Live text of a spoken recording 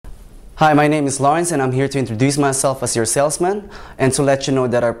Hi, my name is Lawrence and I'm here to introduce myself as your salesman and to let you know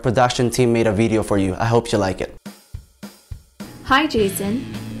that our production team made a video for you. I hope you like it. Hi Jason.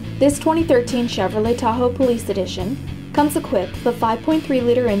 This 2013 Chevrolet Tahoe Police Edition comes equipped with a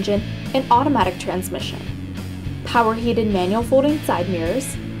 5.3-liter engine and automatic transmission, power heated manual folding side mirrors,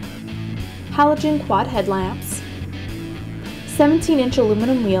 halogen quad headlamps, 17-inch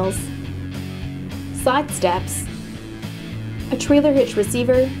aluminum wheels, side steps, a trailer hitch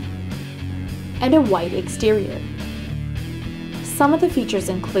receiver, and a white exterior. Some of the features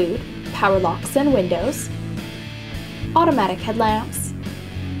include power locks and windows, automatic headlamps,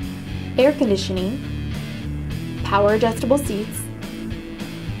 air conditioning, power adjustable seats,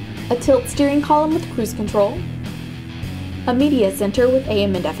 a tilt steering column with cruise control, a media center with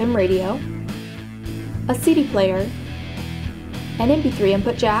AM and FM radio, a CD player, an MP3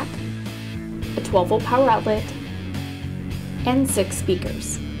 input jack, a 12-volt power outlet, and 6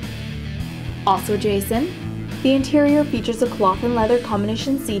 speakers. Also Jason, the interior features a cloth and leather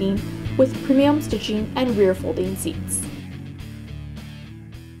combination seating with premium stitching and rear folding seats.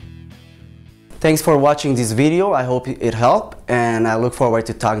 Thanks for watching this video. I hope it helped and I look forward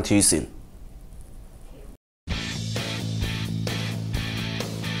to talking to you soon.